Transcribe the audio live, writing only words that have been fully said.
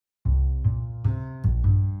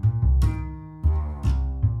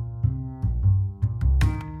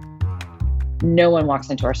no one walks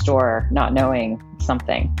into our store not knowing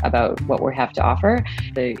something about what we have to offer.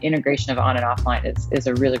 The integration of on and offline is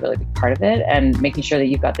a really, really big part of it. And making sure that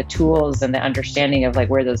you've got the tools and the understanding of like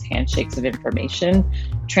where those handshakes of information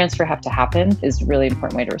transfer have to happen is a really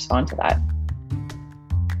important way to respond to that.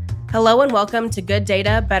 Hello and welcome to Good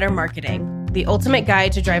Data, Better Marketing, the ultimate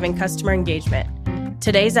guide to driving customer engagement.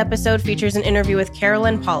 Today's episode features an interview with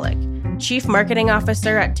Carolyn Pollock, Chief Marketing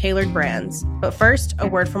Officer at Tailored Brands. But first, a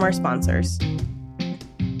word from our sponsors.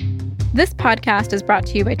 This podcast is brought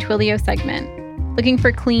to you by Twilio Segment. Looking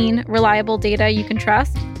for clean, reliable data you can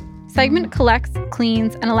trust? Segment collects,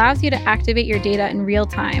 cleans, and allows you to activate your data in real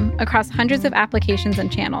time across hundreds of applications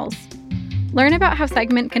and channels. Learn about how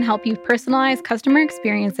Segment can help you personalize customer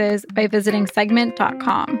experiences by visiting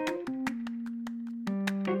segment.com.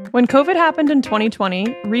 When COVID happened in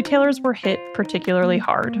 2020, retailers were hit particularly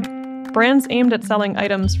hard. Brands aimed at selling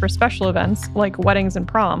items for special events, like weddings and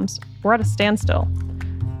proms, were at a standstill.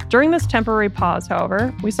 During this temporary pause,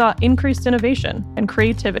 however, we saw increased innovation and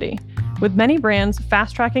creativity, with many brands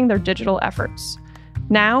fast-tracking their digital efforts.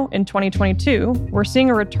 Now, in 2022, we're seeing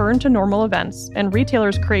a return to normal events, and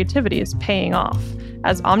retailers' creativity is paying off,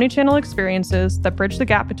 as omnichannel experiences that bridge the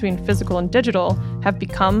gap between physical and digital have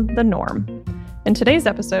become the norm. In today's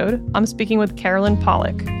episode, I'm speaking with Carolyn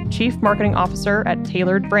Pollock, Chief Marketing Officer at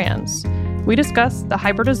Tailored Brands. We discuss the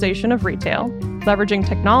hybridization of retail, leveraging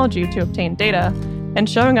technology to obtain data, and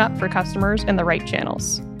showing up for customers in the right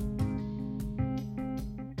channels.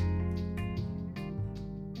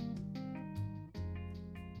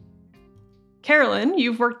 Carolyn,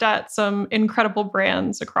 you've worked at some incredible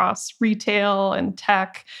brands across retail and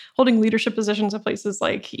tech, holding leadership positions at places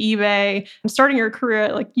like eBay, and starting your career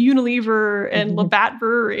at like Unilever and Labatt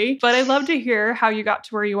Brewery. But I'd love to hear how you got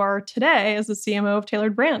to where you are today as the CMO of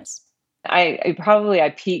Tailored Brands.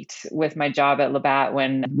 I peaked with my job at Labatt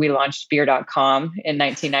when we launched beer.com in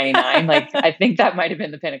 1999. I think that might have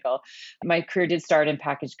been the pinnacle. My career did start in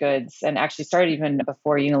packaged goods and actually started even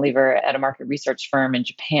before Unilever at a market research firm in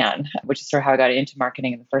Japan, which is sort of how I got into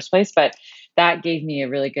marketing in the first place. But that gave me a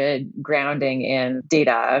really good grounding in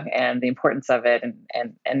data and the importance of it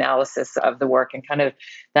and analysis of the work and kind of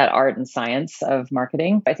that art and science of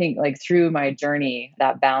marketing. I think through my journey,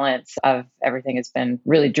 that balance of everything has been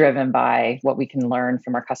really driven by what we can learn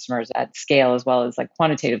from our customers at scale, as well as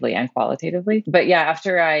quantitatively and qualitatively. But yeah,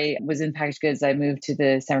 after I was in packaged goods, I moved to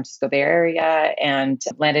the San Francisco Bay Area and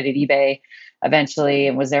landed at eBay eventually,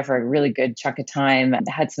 and was there for a really good chunk of time. I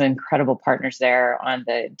had some incredible partners there on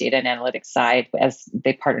the data and analytics side as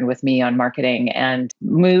they partnered with me on marketing, and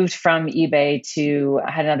moved from eBay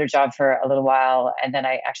I had another job for a little while. And then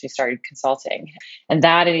I actually started consulting, and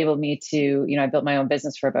that enabled me to, I built my own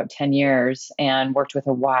business for about 10 years and worked with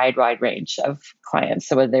a wide range of clients.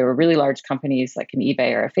 So whether they were really large companies like an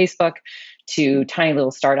eBay or a Facebook, to tiny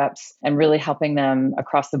little startups, and really helping them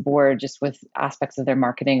across the board just with aspects of their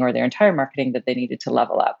marketing or their entire marketing that they needed to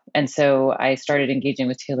level up. And so I started engaging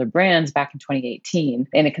with Tailored Brands back in 2018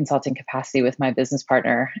 in a consulting capacity with my business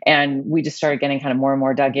partner. And we just started getting kind of more and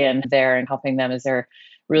more dug in there and helping them as they're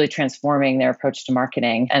really transforming their approach to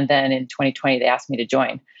marketing. And then in 2020, they asked me to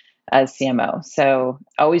join as CMO. So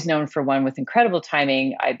always known for one with incredible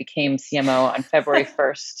timing, I became CMO on February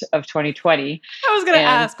 1st of 2020. I was going to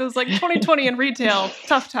ask, it was 2020 in retail,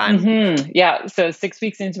 tough time. Yeah. So 6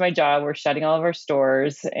 weeks into my job, we're shutting all of our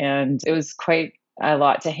stores, and it was quite a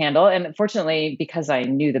lot to handle. And fortunately, because I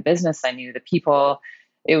knew the business, I knew the people,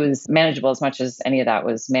 it was manageable as much as any of that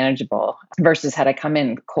was manageable, versus had I come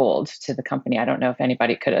in cold to the company, I don't know if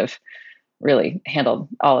anybody could have really handled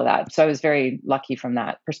all of that. So I was very lucky from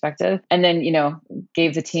that perspective. And then,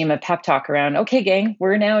 gave the team a pep talk around, okay, gang,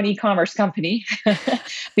 we're now an e-commerce company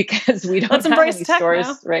because we don't have any stores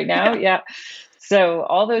right now. Yeah. So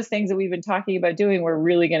all those things that we've been talking about doing, we're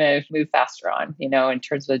really going to move faster on, in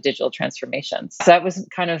terms of digital transformations. So that was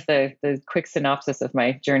kind of the quick synopsis of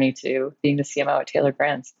my journey to being the CMO at Tailored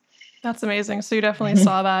Brands. That's amazing. So you definitely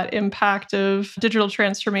saw that impact of digital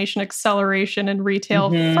transformation acceleration in retail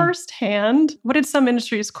firsthand. What did some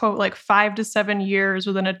industries quote, 5 to 7 years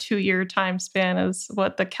within a 2-year time span is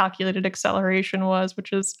what the calculated acceleration was,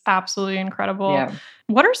 which is absolutely incredible. Yeah.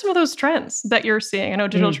 What are some of those trends that you're seeing? I know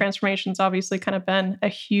digital transformation's obviously kind of been a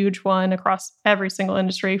huge one across every single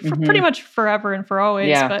industry for pretty much forever and for always.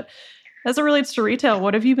 Yeah. But as it relates to retail,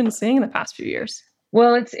 what have you been seeing in the past few years?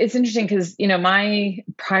 Well, it's interesting because, my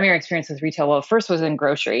primary experience with retail, first was in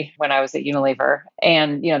grocery when I was at Unilever.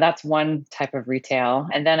 And, that's one type of retail.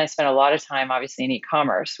 And then I spent a lot of time, obviously, in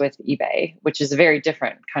e-commerce with eBay, which is a very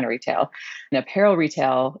different kind of retail. In apparel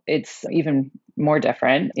retail, it's even more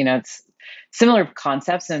different. It's similar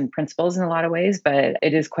concepts and principles in a lot of ways, but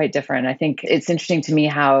it is quite different. I think it's interesting to me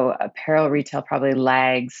how apparel retail probably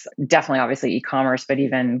lags, definitely obviously e-commerce, but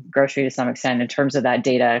even grocery to some extent in terms of that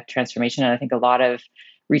data transformation. And I think a lot of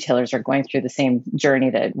retailers are going through the same journey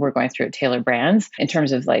that we're going through at Taylor Brands in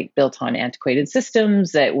terms of like built on antiquated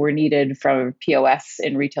systems that were needed from POS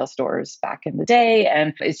in retail stores back in the day.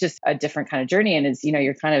 And it's just a different kind of journey. And it's,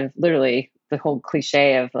 you're kind of literally the whole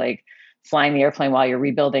cliche of like flying the airplane while you're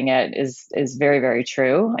rebuilding it is very, very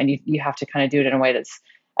true. And you have to kind of do it in a way that's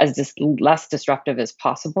as less disruptive as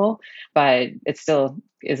possible, but it still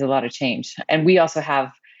is a lot of change. And we also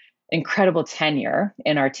have incredible tenure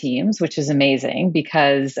in our teams, which is amazing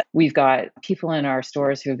because we've got people in our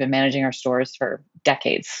stores who have been managing our stores for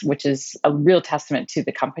decades, which is a real testament to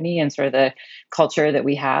the company and sort of the culture that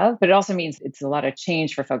we have. But it also means it's a lot of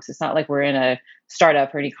change for folks. It's not like we're in a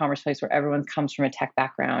startup or an e-commerce place where everyone comes from a tech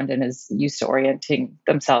background and is used to orienting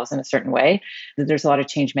themselves in a certain way. There's a lot of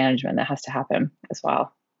change management that has to happen as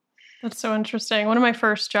well. That's so interesting. One of my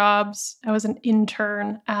first jobs, I was an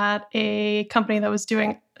intern at a company that was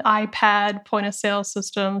doing iPad point of sale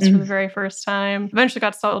systems for the very first time. Eventually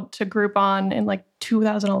got sold to Groupon in like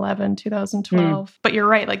 2011, 2012. But you're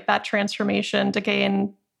right, like that transformation to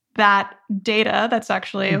gain that data that's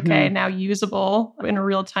actually now usable in a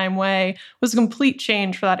real-time way was a complete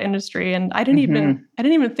change for that industry. And I didn't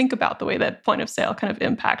even think about the way that point of sale kind of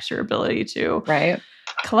impacts your ability to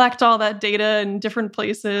collect all that data in different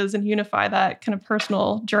places and unify that kind of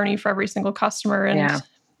personal journey for every single customer. And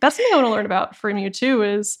that's something I want to learn about from you too,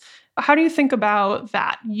 is how do you think about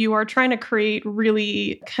that? You are trying to create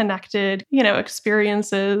really connected,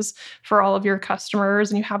 experiences for all of your customers,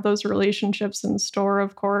 and you have those relationships in the store,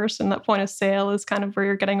 of course, and that point of sale is kind of where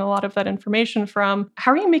you're getting a lot of that information from.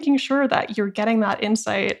 How are you making sure that you're getting that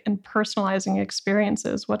insight and personalizing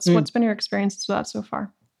experiences? What's been your experiences with that so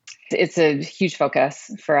far? It's a huge focus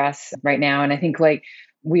for us right now. And I think like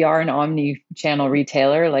we are an omni-channel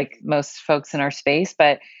retailer, like most folks in our space,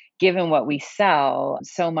 but given what we sell,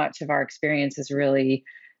 so much of our experience is really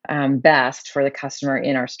best for the customer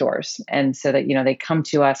in our stores. And so that, they come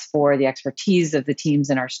to us for the expertise of the teams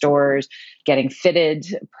in our stores. Getting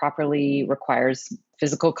fitted properly requires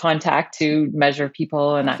physical contact to measure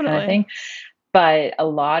people and that kind of thing. But a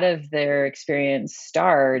lot of their experience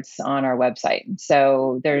starts on our website.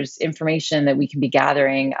 So there's information that we can be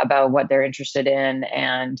gathering about what they're interested in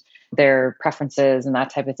and their preferences and that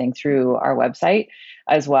type of thing through our website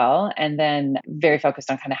as well. And then very focused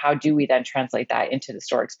on kind of how do we then translate that into the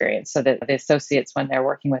store experience so that the associates, when they're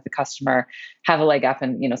working with the customer, have a leg up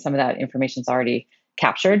and, some of that information is already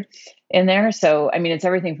captured in there. So, it's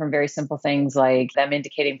everything from very simple things like them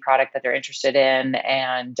indicating product that they're interested in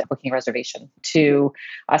and booking a reservation to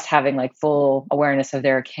us having like full awareness of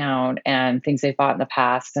their account and things they've bought in the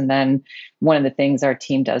past. And then one of the things our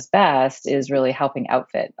team does best is really helping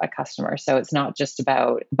outfit a customer. So it's not just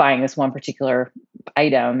about buying this one particular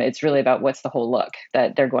item. It's really about what's the whole look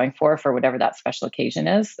that they're going for whatever that special occasion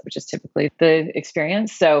is, which is typically the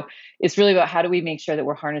experience. So it's really about how do we make sure that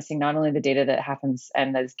we're harnessing not only the data that happens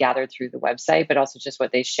and that's gathered through the website, but also just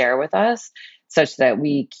what they share with us such that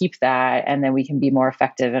we keep that and then we can be more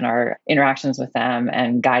effective in our interactions with them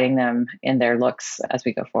and guiding them in their looks as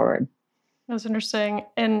we go forward. That's interesting.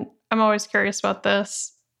 And I'm always curious about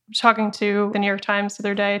this. Talking to the New York Times the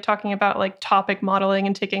other day, talking about like topic modeling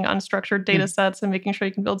and taking unstructured data sets and making sure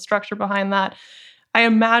you can build structure behind that. I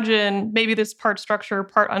imagine maybe this part structure,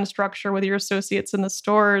 part unstructured with your associates in the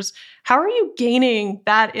stores. How are you gaining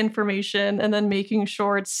that information and then making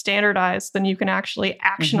sure it's standardized, then you can actually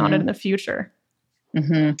action on it in the future?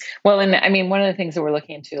 Well, and one of the things that we're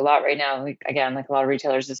looking into a lot right now, like a lot of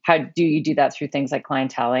retailers, is how do you do that through things like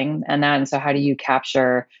clienteling and so how do you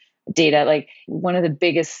capture data? Like one of the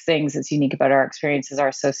biggest things that's unique about our experience is our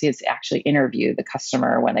associates actually interview the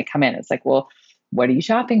customer when they come in. It's like, well, what are you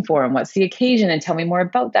shopping for? And what's the occasion? And tell me more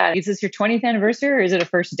about that. Is this your 20th anniversary or is it a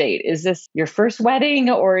first date? Is this your first wedding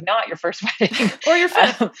or not your first wedding? Or your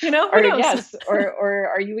fifth, who knows? Yes. Or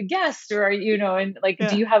are you a guest or are you,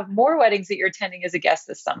 do you have more weddings that you're attending as a guest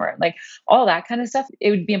this summer? And like all that kind of stuff, it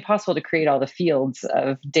would be impossible to create all the fields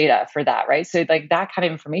of data for that, right? So like that kind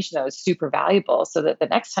of information that was super valuable so that the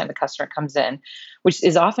next time the customer comes in, which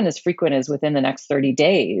is often as frequent as within the next 30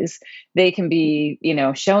 days, they can be,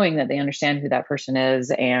 showing that they understand who that person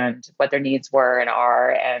is and what their needs were and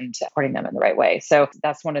are and supporting them in the right way. So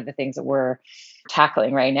that's one of the things that we're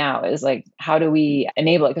tackling right now is like, how do we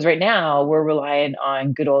enable it? Because right now we're relying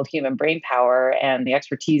on good old human brain power and the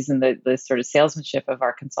expertise and the sort of salesmanship of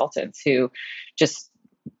our consultants who just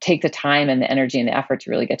take the time and the energy and the effort to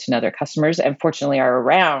really get to know their customers, and fortunately are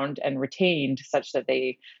around and retained such that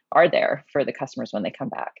they are there for the customers when they come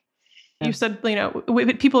back. You said,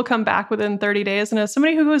 people come back within 30 days. And as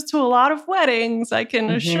somebody who goes to a lot of weddings, I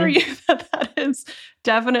can assure you that that is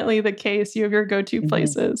definitely the case. You have your go-to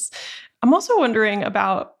places. I'm also wondering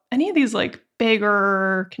about any of these like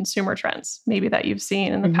bigger consumer trends, maybe that you've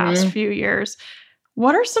seen in the past few years.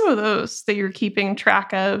 What are some of those that you're keeping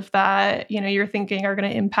track of that, you're thinking are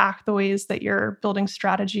going to impact the ways that you're building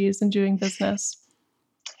strategies and doing business?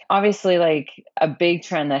 Obviously, like a big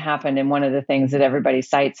trend that happened, and one of the things that everybody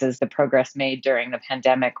cites as the progress made during the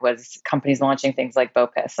pandemic was companies launching things like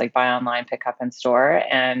BOPIS, like buy online, pick up in store.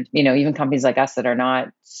 And, even companies like us that are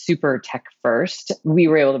not super tech first, we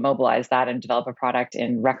were able to mobilize that and develop a product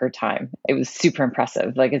in record time. It was super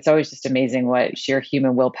impressive. Like, it's always just amazing what sheer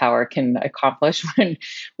human willpower can accomplish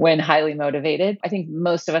when highly motivated. I think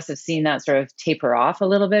most of us have seen that sort of taper off a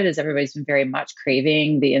little bit as everybody's been very much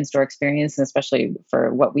craving the in-store experience, and especially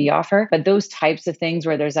for what we offer. But those types of things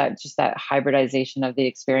where there's that hybridization of the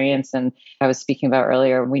experience. And I was speaking about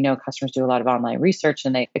earlier, we know customers do a lot of online research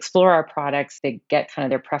and they explore our products. They get kind of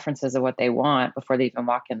their preferences of what they want before they even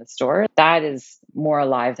walk in the store. That is more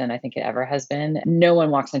alive than I think it ever has been. No one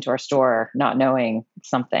walks into our store not knowing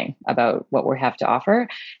something about what we have to offer.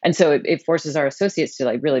 And so it forces our associates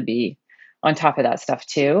to really be on top of that stuff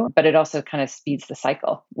too. But it also kind of speeds the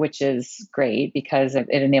cycle, which is great because it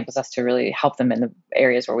enables us to really help them in the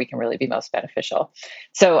areas where we can really be most beneficial.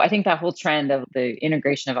 So I think that whole trend of the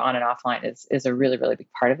integration of on and offline is a really, really big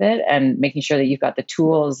part of it. And making sure that you've got the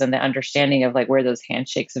tools and the understanding of where those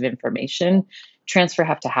handshakes of information transfer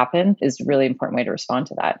have to happen is a really important way to respond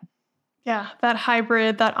to that. Yeah, that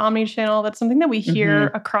hybrid, that omnichannel, that's something that we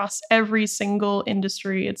hear across every single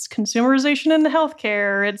industry. It's consumerization in the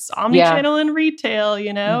healthcare, it's omnichannel in retail,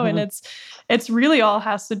 and it's really all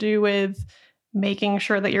has to do with making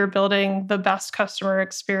sure that you're building the best customer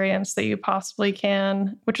experience that you possibly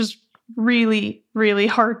can, which is really, really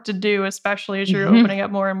hard to do, especially as you're opening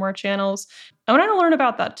up more and more channels. I want to learn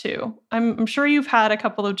about that too. I'm sure you've had a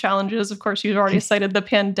couple of challenges. Of course, you've already cited the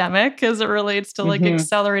pandemic as it relates to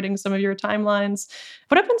accelerating some of your timelines.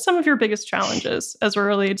 What have been some of your biggest challenges as it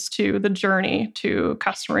relates to the journey to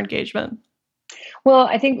customer engagement? Well,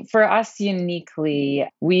 I think for us uniquely,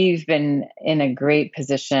 we've been in a great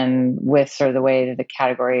position with sort of the way that the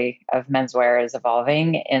category of menswear is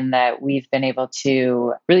evolving, in that we've been able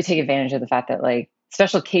to really take advantage of the fact that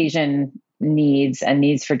special occasion needs and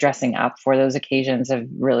needs for dressing up for those occasions have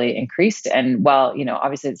really increased. And while,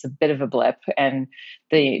 obviously it's a bit of a blip, and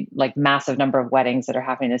the massive number of weddings that are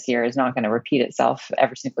happening this year is not going to repeat itself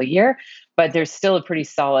every single year, but there's still a pretty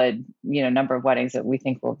solid, number of weddings that we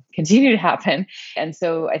think will continue to happen. And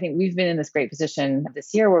so I think we've been in this great position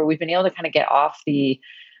this year where we've been able to kind of get off the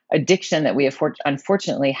addiction that we have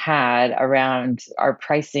unfortunately had around our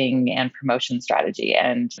pricing and promotion strategy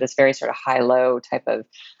and this very sort of high-low type of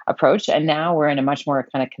approach. And now we're in a much more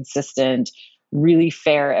kind of consistent, really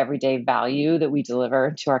fair everyday value that we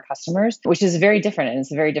deliver to our customers, which is very different. And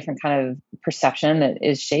it's a very different kind of perception that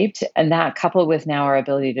is shaped. And that, coupled with now our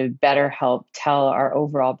ability to better help tell our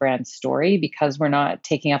overall brand story, because we're not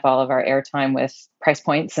taking up all of our airtime with price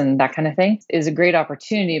points and that kind of thing, is a great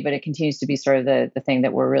opportunity. But it continues to be sort of the thing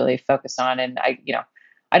that we're really focused on. And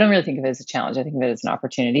I don't really think of it as a challenge. I think of it as an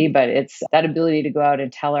opportunity, but it's that ability to go out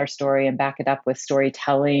and tell our story and back it up with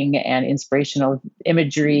storytelling and inspirational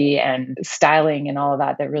imagery and styling and all of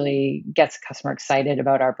that really gets a customer excited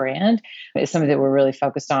about our brand is something that we're really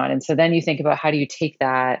focused on. And so then you think about, how do you take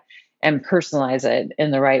that and personalize it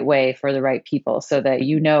in the right way for the right people, so that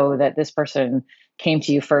that this person came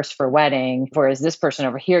to you first for wedding, whereas this person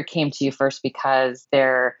over here came to you first because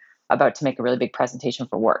they're about to make a really big presentation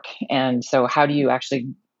for work. And so how do you actually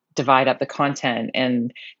divide up the content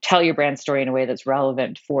and tell your brand story in a way that's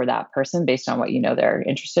relevant for that person based on what they're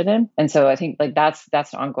interested in? And so I think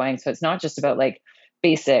that's ongoing. So it's not just about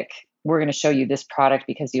basic, we're going to show you this product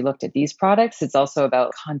because you looked at these products. It's also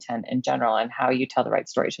about content in general and how you tell the right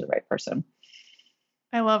story to the right person.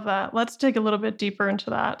 I love that. Let's dig a little bit deeper into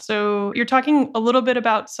that. So you're talking a little bit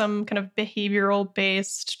about some kind of behavioral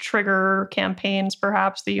based trigger campaigns,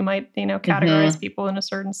 perhaps, that you might, categorize people in a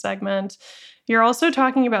certain segment. You're also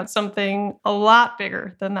talking about something a lot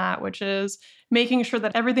bigger than that, which is making sure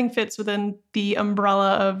that everything fits within the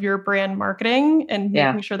umbrella of your brand marketing and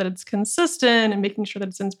making sure that it's consistent and making sure that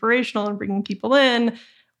it's inspirational and bringing people in,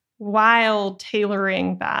 while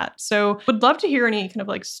tailoring that. So would love to hear any kind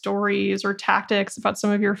of stories or tactics about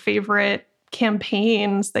some of your favorite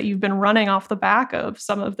campaigns that you've been running off the back of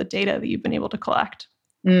some of the data that you've been able to collect.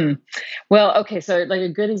 Well, okay. So like a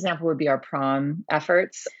good example would be our prom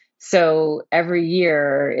efforts. So every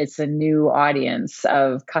year it's a new audience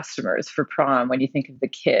of customers for prom when you think of the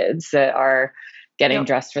kids that are getting Yep.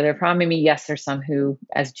 dressed for their prom. I mean, yes, there's some who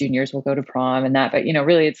as juniors will go to prom and that, but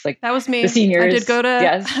really it's like That was me. the seniors. I did go to,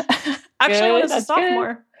 Yes. actually, I Good. went as a That's good.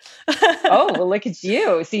 sophomore. Oh, well, look at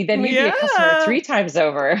you. See, then you'd be a customer Yeah. 3 times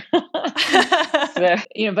over. So,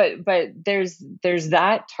 but there's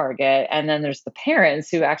that target, and then there's the parents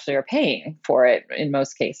who actually are paying for it in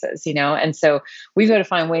most cases, and so we've got to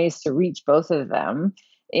find ways to reach both of them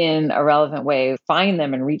in a relevant way, find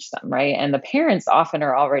them and reach them, right? And the parents often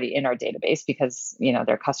are already in our database because,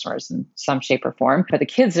 they're customers in some shape or form, but the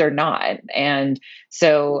kids are not. And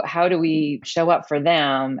so how do we show up for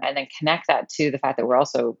them and then connect that to the fact that we're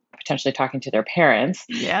also potentially talking to their parents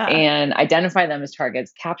and identify them as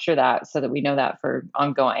targets, capture that so that we know that for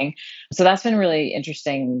ongoing. So that's been really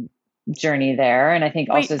interesting journey there. And I think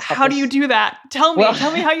also how do you do that? Tell me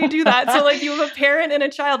how you do that. So like you have a parent and a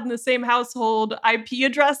child in the same household, IP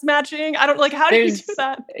address matching. I don't how do you do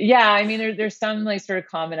that? Yeah. I mean, there's some like sort of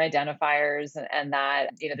common identifiers and that,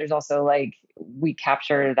 there's also like, we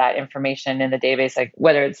capture that information in the database, like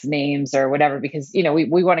whether it's names or whatever, because,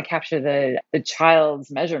 we want to capture the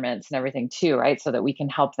child's measurements and everything too, right? So that we can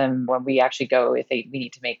help them when we actually go, if we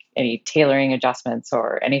need to make any tailoring adjustments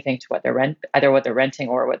or anything to what they're either what they're renting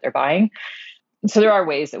or what they're buying. So there are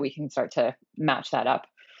ways that we can start to match that up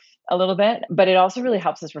a little bit, but it also really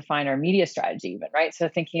helps us refine our media strategy even, right? So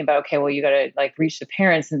thinking about, okay, well, you got to like reach the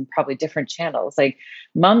parents in probably different channels. Like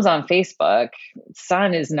mom's on Facebook,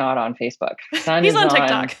 son is not on Facebook. Son He's is on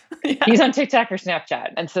TikTok. He's on TikTok or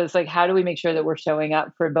Snapchat. And so it's like, how do we make sure that we're showing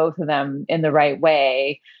up for both of them in the right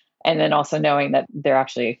way? And then also knowing that they're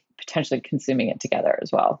actually potentially consuming it together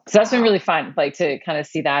as well. So that's been really fun, like to kind of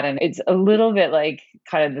see that. And it's a little bit like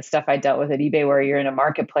kind of the stuff I dealt with at eBay, where you're in a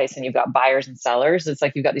marketplace and you've got buyers and sellers. It's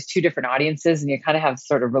like you've got these two different audiences and you kind of have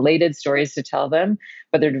sort of related stories to tell them,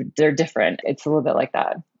 but they're different. It's a little bit like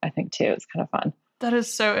that, I think, too. It's kind of fun. That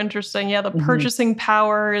is so interesting. Yeah, the purchasing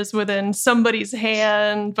power is within somebody's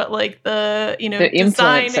hand, but like the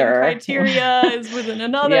design and criteria is within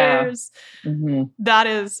another's. Yeah. That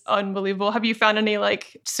is unbelievable. Have you found any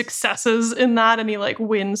like successes in that? Any like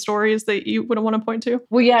win stories that you would want to point to?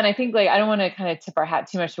 Well, yeah, and I think like I don't want to kind of tip our hat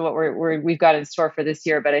too much to what we've got in store for this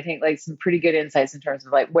year, but I think like some pretty good insights in terms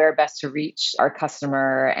of like where best to reach our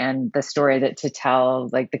customer and the story that to tell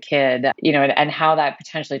like the kid, and how that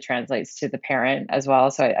potentially translates to the parent as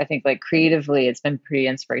well. So I think like creatively, it's been pretty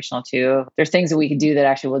inspirational too. There's things that we can do that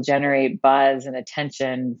actually will generate buzz and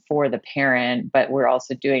attention for the parent, but we're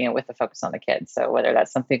also doing it with the focus on the kids. So whether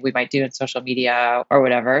that's something we might do in social media or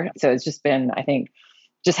whatever. So it's just been, I think,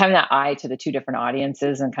 just having that eye to the two different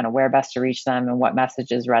audiences and kind of where best to reach them and what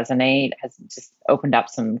messages resonate has just opened up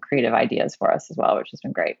some creative ideas for us as well, which has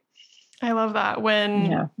been great. I love that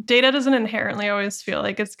when data doesn't inherently always feel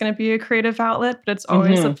like it's going to be a creative outlet, but it's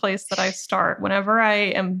always a place that I start. Whenever I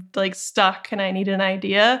am like stuck and I need an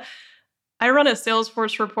idea, I run a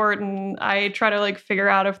Salesforce report and I try to like figure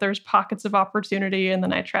out if there's pockets of opportunity and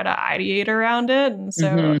then I try to ideate around it. And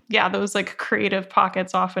so, those like creative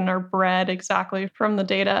pockets often are bred exactly from the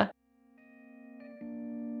data.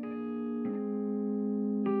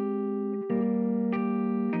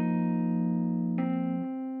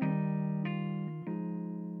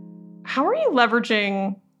 How are you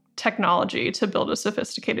leveraging technology to build a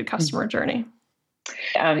sophisticated customer journey?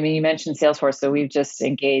 I mean, you mentioned Salesforce. So we've just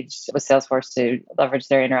engaged with Salesforce to leverage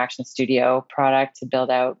their Interaction Studio product to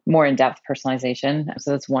build out more in-depth personalization.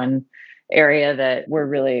 So that's one area that we're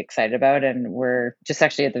really excited about. And we're just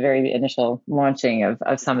actually at the very initial launching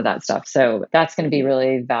of some of that stuff. So that's going to be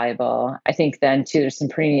really valuable. I think then too, there's some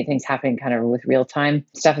pretty neat things happening kind of with real-time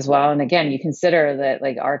stuff as well. And again, you consider that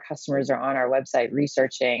like our customers are on our website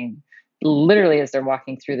researching literally as they're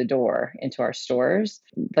walking through the door into our stores.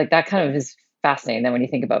 Like that kind of is fascinating. Then when you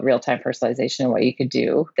think about real-time personalization and what you could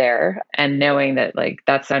do there, and knowing that like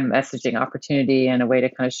that's a messaging opportunity and a way to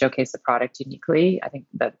kind of showcase the product uniquely, I think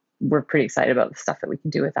that we're pretty excited about the stuff that we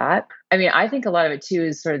can do with that. I mean, I think a lot of it too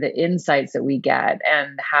is sort of the insights that we get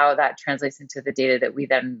and how that translates into the data that we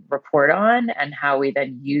then report on and how we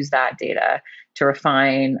then use that data to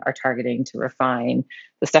refine our targeting, to refine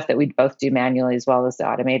the stuff that we both do manually as well as the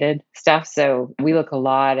automated stuff. So we look a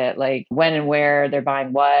lot at like when and where they're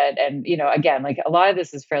buying what. And, again, like a lot of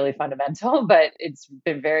this is fairly fundamental, but it's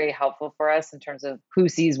been very helpful for us in terms of who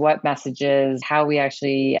sees what messages, how we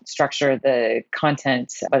actually structure the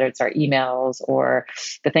content, whether it's our emails or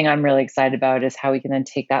the thing I'm really excited about is how we can then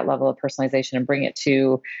take that level of personalization and bring it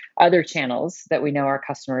to other channels that we know our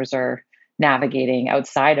customers are navigating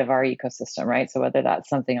outside of our ecosystem, right? So whether that's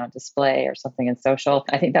something on display or something in social,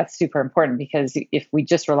 I think that's super important, because if we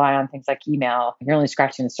just rely on things like email, you're only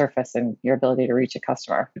scratching the surface in your ability to reach a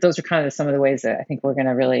customer. Those are kind of some of the ways that I think we're going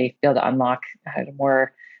to really be able to unlock a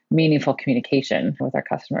more meaningful communication with our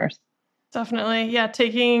customers. Definitely. Yeah.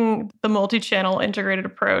 Taking the multi-channel integrated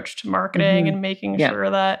approach to marketing and making sure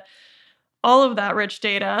that all of that rich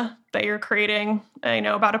data that you're creating,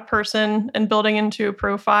 about a person and building into a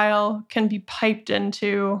profile can be piped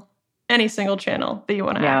into any single channel that you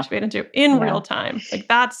want to activate into in real time. Like,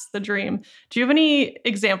 that's the dream. Do you have any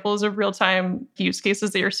examples of real-time use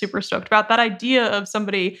cases that you're super stoked about? That idea of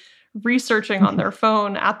somebody researching on their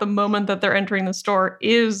phone at the moment that they're entering the store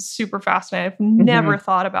is super fascinating. I've never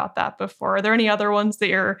thought about that before. Are there any other ones that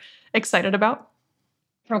you're excited about?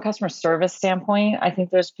 From a customer service standpoint, I think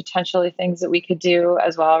there's potentially things that we could do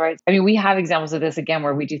as well, right? I mean, we have examples of this, again,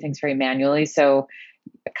 where we do things very manually. So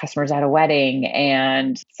a customer's at a wedding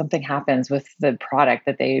and something happens with the product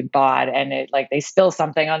that they bought, and they spill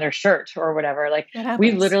something on their shirt or whatever. Like,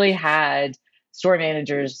 we literally had store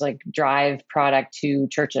managers drive product to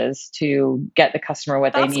churches to get the customer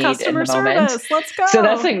what they need in the moment. Let's go. So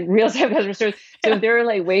that's real-time customer service. So there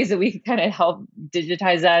are ways that we can kind of help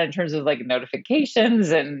digitize that in terms of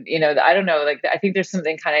notifications, and I don't know, I think there's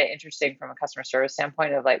something kind of interesting from a customer service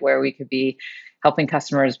standpoint of where we could be helping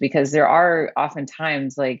customers, because there are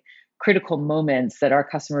oftentimes critical moments that our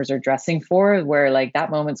customers are dressing for, where that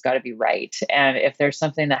moment's got to be right. And if there's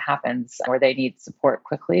something that happens where they need support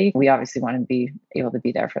quickly, we obviously want to be able to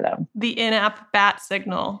be there for them. The in-app bat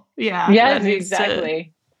signal. Yeah. Yes,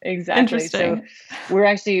 exactly. Interesting.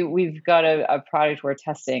 So we've got a product we're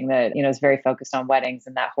testing that, is very focused on weddings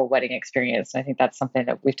and that whole wedding experience. And I think that's something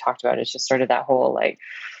that we've talked about, is just sort of that whole,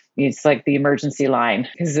 it's like the emergency line,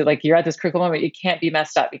 because you're at this critical moment, you can't be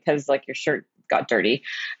messed up because your shirt got dirty.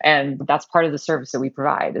 And that's part of the service that we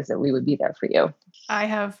provide, is that we would be there for you. I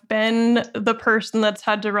have been the person that's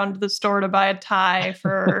had to run to the store to buy a tie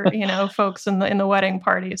for, folks in the wedding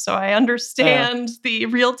party. So I understand the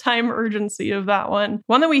real-time urgency of that one.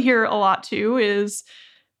 One that we hear a lot too is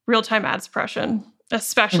real-time ad suppression,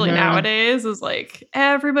 especially nowadays, is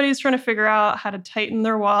everybody's trying to figure out how to tighten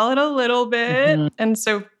their wallet a little bit. And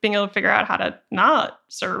so being able to figure out how to not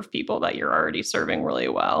serve people that you're already serving really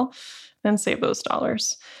well and save those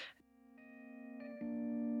dollars.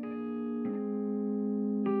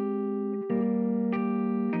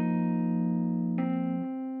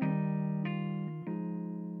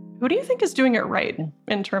 Who do you think is doing it right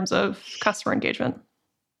in terms of customer engagement?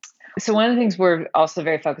 So one of the things we're also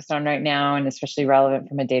very focused on right now, and especially relevant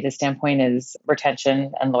from a data standpoint, is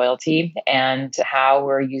retention and loyalty, and how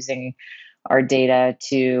we're using our data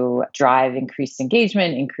to drive increased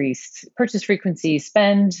engagement, increased purchase frequency,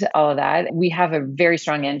 spend, all of that. We have a very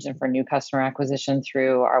strong engine for new customer acquisition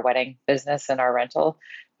through our wedding business and our rental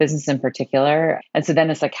business in particular. And so then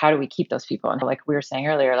it's how do we keep those people? And like we were saying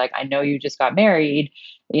earlier, I know you just got married,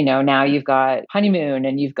 now you've got honeymoon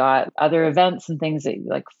and you've got other events and things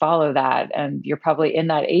that follow that. And you're probably in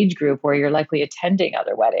that age group where you're likely attending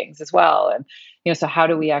other weddings as well. And, so how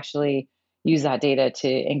do we actually use that data to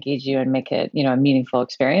engage you and make it, a meaningful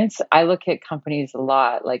experience? I look at companies a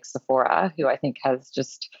lot like Sephora, who I think has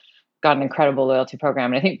just got an incredible loyalty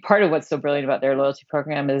program. And I think part of what's so brilliant about their loyalty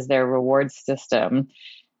program is their rewards system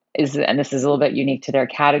and this is a little bit unique to their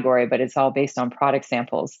category, but it's all based on product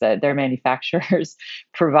samples that their manufacturers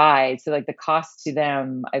provide. So the cost to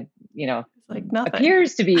them,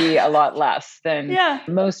 appears to be a lot less than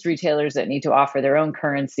most retailers that need to offer their own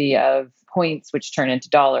currency of points, which turn into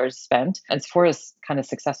dollars spent. And Sephora's kind of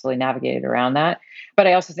successfully navigated around that. But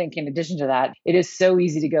I also think in addition to that, it is so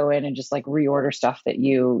easy to go in and just reorder stuff that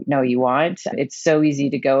you want. It's so easy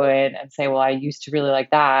to go in and say, well, I used to really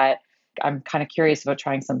like that. I'm kind of curious about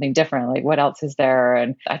trying something different. What else is there?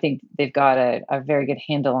 And I think they've got a very good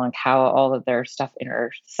handle on how all of their stuff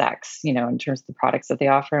intersects, in terms of the products that they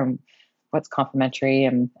offer and what's complementary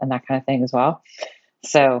and that kind of thing as well.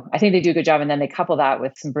 So I think they do a good job. And then they couple that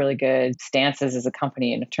with some really good stances as a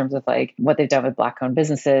company in terms of what they've done with Black-owned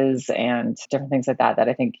businesses and different things like that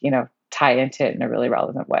I think, tie into it in a really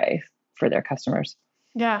relevant way for their customers.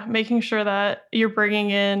 Yeah, making sure that you're bringing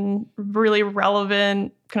in really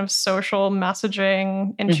relevant kind of social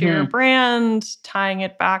messaging into your brand, tying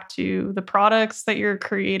it back to the products that you're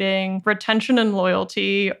creating. Retention and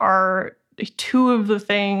loyalty are two of the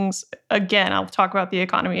things. Again, I'll talk about the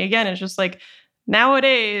economy again. It's just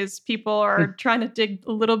nowadays people are trying to dig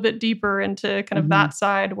a little bit deeper into kind of that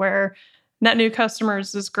side where net new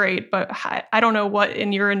customers is great, but I don't know what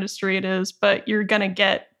in your industry it is, but you're going to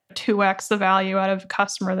get 2x the value out of a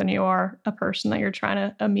customer than you are a person that you're trying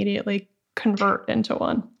to immediately convert into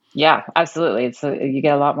one. Yeah, absolutely. You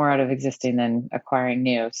get a lot more out of existing than acquiring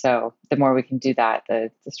new. So the more we can do that,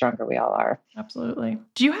 the stronger we all are. Absolutely.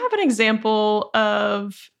 Do you have an example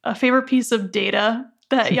of a favorite piece of data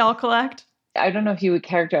that y'all collect? I don't know if you would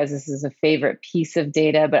characterize this as a favorite piece of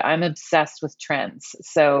data, but I'm obsessed with trends.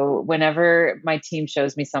 So whenever my team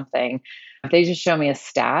shows me something, they just show me a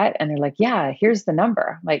stat and they're like, yeah, here's the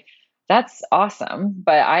number. Like, that's awesome,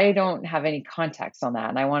 but I don't have any context on that.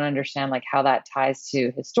 And I want to understand like how that ties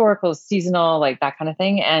to historical, seasonal, like that kind of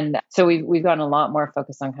thing. And so we've gotten a lot more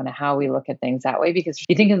focused on kind of how we look at things that way, because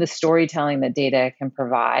you think of the storytelling that data can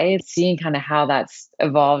provide, seeing kind of how that's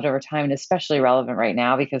evolved over time, and especially relevant right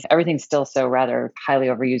now because everything's still so rather highly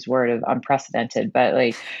overused word of unprecedented. But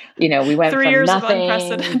like, we went 3 from years nothing of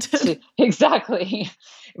unprecedented. to exactly.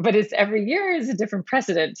 But it's every year is a different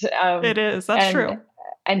precedent. It is. That's true.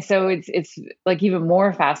 And so it's like even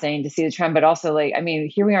more fascinating to see the trend, but also like, I mean,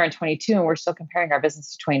 here we are in 22 and we're still comparing our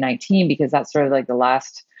business to 2019 because that's sort of like the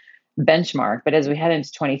last benchmark. But as we head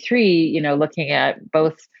into 23, looking at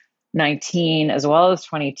both 19 as well as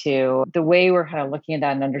 22, the way we're kind of looking at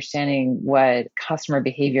that and understanding what customer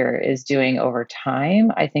behavior is doing over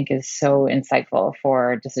time, I think is so insightful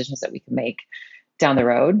for decisions that we can make down the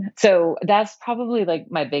road. So that's probably like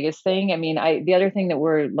my biggest thing. I mean, the other thing that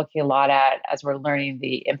we're looking a lot at as we're learning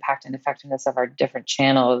the impact and effectiveness of our different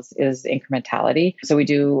channels is incrementality. So we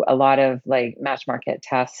do a lot of like match market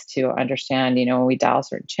tests to understand, when we dial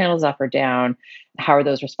certain channels up or down, how are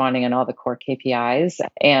those responding on all the core KPIs?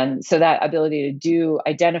 And so that ability to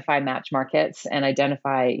identify match markets and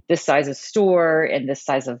identify this size of store and this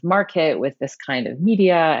size of market with this kind of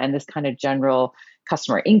media and this kind of general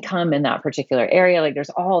customer income in that particular area. Like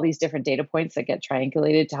there's all these different data points that get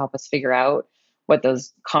triangulated to help us figure out what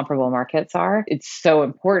those comparable markets are. It's so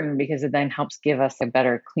important because it then helps give us a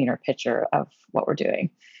better, cleaner picture of what we're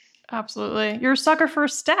doing. Absolutely. You're a sucker for a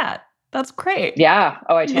stat. That's great. Yeah.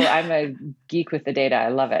 Oh, I'm a geek with the data. I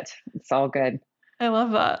love it. It's all good. I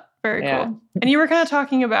love that. Very cool. And you were kind of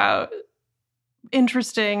talking about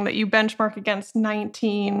interesting that you benchmark against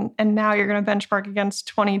 19 and now you're going to benchmark against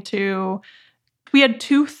 22. We had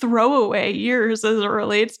 2 throwaway years as it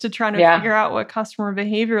relates to trying to figure out what customer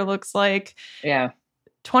behavior looks like. Yeah.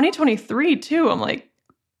 2023 too. I'm like,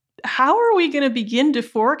 how are we going to begin to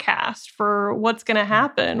forecast for what's going to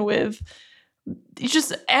happen with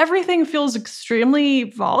just everything feels extremely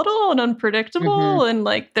volatile and unpredictable. Mm-hmm. And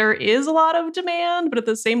like there is a lot of demand, but at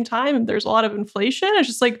the same time, there's a lot of inflation. It's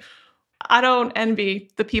just like, I don't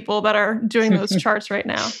envy the people that are doing those charts right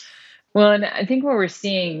now. Well, and I think what we're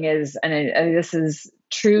seeing is, and this is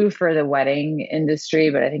true for the wedding industry,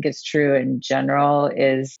 but I think it's true in general,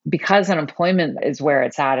 is because unemployment is where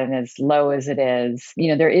it's at and as low as it is,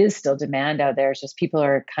 there is still demand out there. It's just people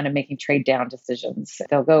are kind of making trade down decisions.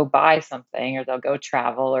 They'll go buy something or they'll go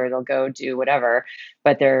travel or they'll go do whatever,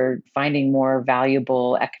 but they're finding more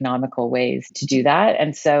valuable economical ways to do that.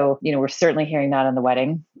 And so, we're certainly hearing that on the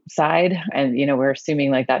wedding side. And, we're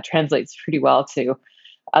assuming like that translates pretty well to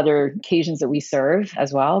other occasions that we serve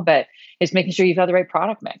as well, but it's making sure you've got the right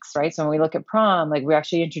product mix, right? So when we look at prom, like we're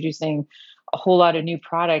actually introducing a whole lot of new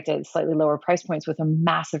product at slightly lower price points with a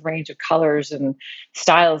massive range of colors and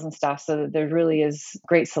styles and stuff. So that there really is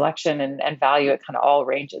great selection and value at kind of all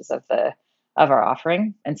ranges of our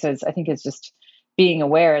offering. And so I think it's just being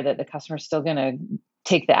aware that the customer's still going to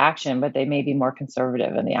take the action, but they may be more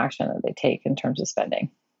conservative in the action that they take in terms of spending.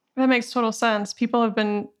 That makes total sense. People have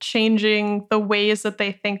been changing the ways that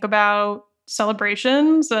they think about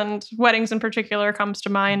celebrations, and weddings in particular comes to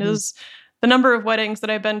mind. Mm-hmm. Is the number of weddings that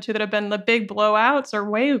I've been to that have been the big blowouts are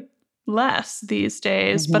way less these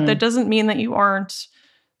days, mm-hmm. but that doesn't mean that you aren't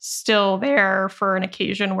still there for an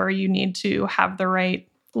occasion where you need to have the right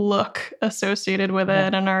look associated with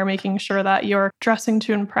it and are making sure that you're dressing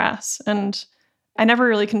to impress. And I never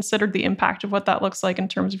really considered the impact of what that looks like in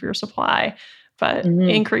terms of your supply, but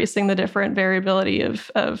increasing the different variability of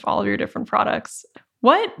all of your different products.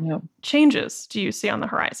 What changes do you see on the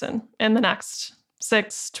horizon in the next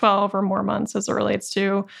 6, 12 or more months as it relates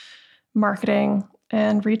to marketing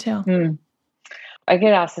and retail? I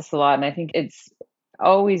get asked this a lot, and I think it's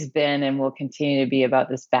always been and will continue to be about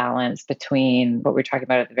this balance between what we're talking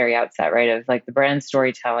about at the very outset, right? Of like the brand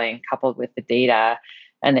storytelling coupled with the data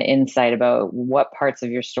and the insight about what parts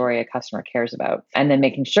of your story a customer cares about. And then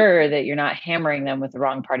making sure that you're not hammering them with the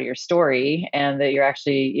wrong part of your story and that you're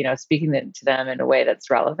actually, speaking to them in a way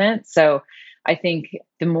that's relevant. So I think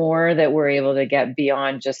the more that we're able to get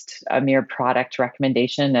beyond just a mere product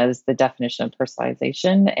recommendation as the definition of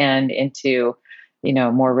personalization and into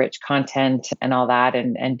more rich content and all that,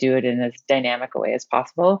 and do it in as dynamic a way as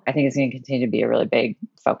possible, I think is going to continue to be a really big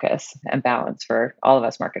focus and balance for all of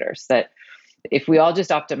us marketers. That if we all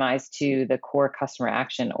just optimize to the core customer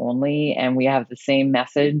action only, and we have the same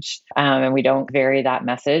message, and we don't vary that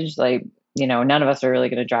message, none of us are really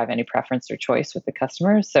going to drive any preference or choice with the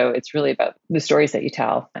customers. So it's really about the stories that you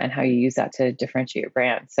tell and how you use that to differentiate your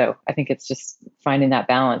brand. So I think it's just finding that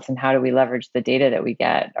balance, and how do we leverage the data that we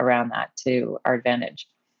get around that to our advantage.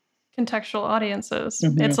 Contextual audiences.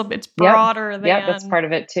 Mm-hmm. It's broader than... Yeah, that's part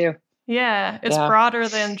of it too. Yeah, it's broader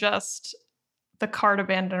than just the cart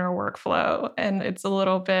abandoner workflow. And it's a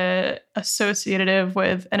little bit associative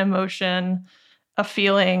with an emotion, a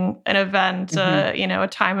feeling, an event, a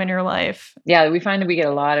time in your life. Yeah, we find that we get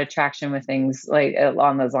a lot of traction with things like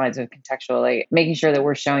along those lines of contextual, like making sure that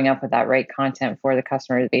we're showing up with that right content for the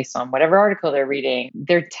customer based on whatever article they're reading.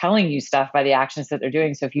 They're telling you stuff by the actions that they're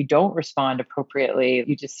doing. So if you don't respond appropriately,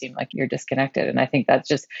 you just seem like you're disconnected. And I think that's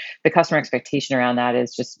just the customer expectation around that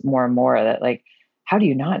is just more and more that how do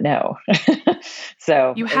you not know?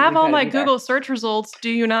 So you have all my Google search results, do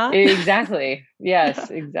you not? Exactly. Yes,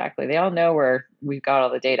 exactly. They all know we've got all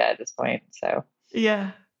the data at this point. So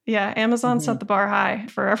yeah. Amazon set the bar high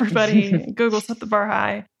for everybody. Google set the bar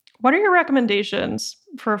high. What are your recommendations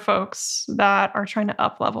for folks that are trying to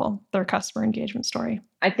up-level their customer engagement story?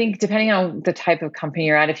 I think depending on the type of company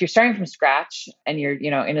you're at, if you're starting from scratch and you're,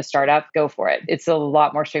 in a startup, go for it. It's a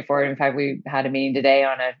lot more straightforward. In fact, we had a meeting today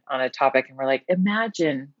on a topic, and we're like,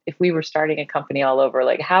 imagine if we were starting a company all over,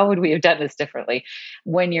 how would we have done this differently?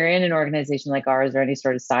 When you're in an organization like ours, or any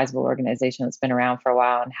sort of sizable organization that's been around for a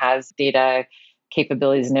while and has data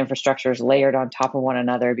capabilities and infrastructures layered on top of one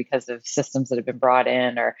another because of systems that have been brought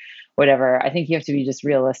in or whatever, I think you have to be just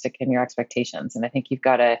realistic in your expectations. And I think you've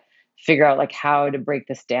got to figure out how to break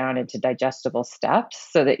this down into digestible steps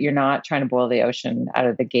so that you're not trying to boil the ocean out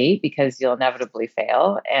of the gate, because you'll inevitably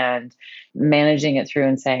fail, and managing it through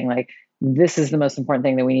and saying this is the most important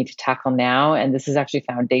thing that we need to tackle now. And this is actually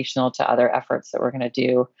foundational to other efforts that we're going to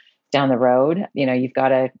do down the road. You've got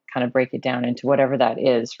to kind of break it down into whatever that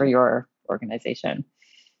is for your organization.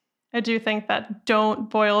 I do think that don't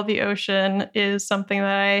boil the ocean is something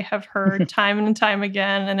that I have heard time and time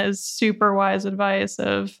again, and is super wise advice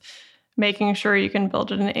of making sure you can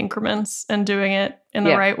build it in increments and doing it in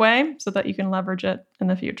the right way so that you can leverage it in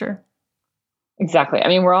the future. Exactly. I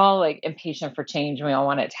mean, we're all impatient for change, and we all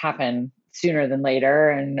want it to happen sooner than later.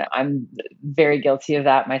 And I'm very guilty of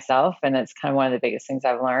that myself. And it's kind of one of the biggest things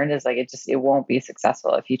I've learned is it won't be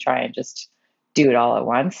successful if you try and just do it all at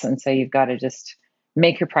once. And so you've got to just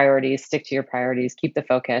make your priorities, stick to your priorities, keep the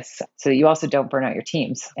focus so that you also don't burn out your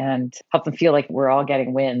teams, and help them feel like we're all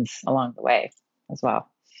getting wins along the way as well.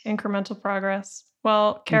 Incremental progress.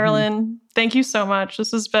 Well, Carolyn, thank you so much.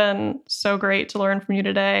 This has been so great to learn from you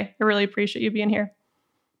today. I really appreciate you being here.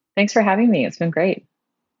 Thanks for having me. It's been great.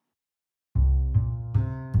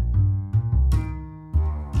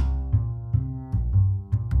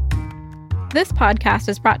 This podcast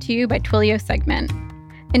is brought to you by Twilio Segment.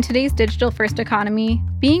 In today's digital-first economy,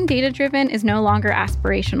 being data-driven is no longer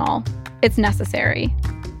aspirational. It's necessary.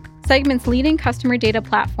 Segment's leading customer data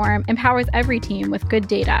platform empowers every team with good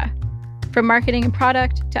data. From marketing and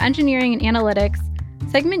product to engineering and analytics,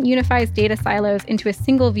 Segment unifies data silos into a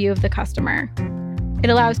single view of the customer. It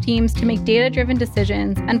allows teams to make data-driven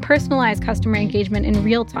decisions and personalize customer engagement in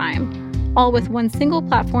real time, all with one single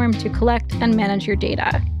platform to collect and manage your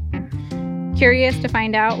data. Curious to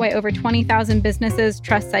find out why over 20,000 businesses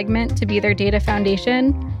trust Segment to be their data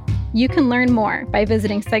foundation? You can learn more by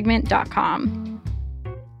visiting segment.com.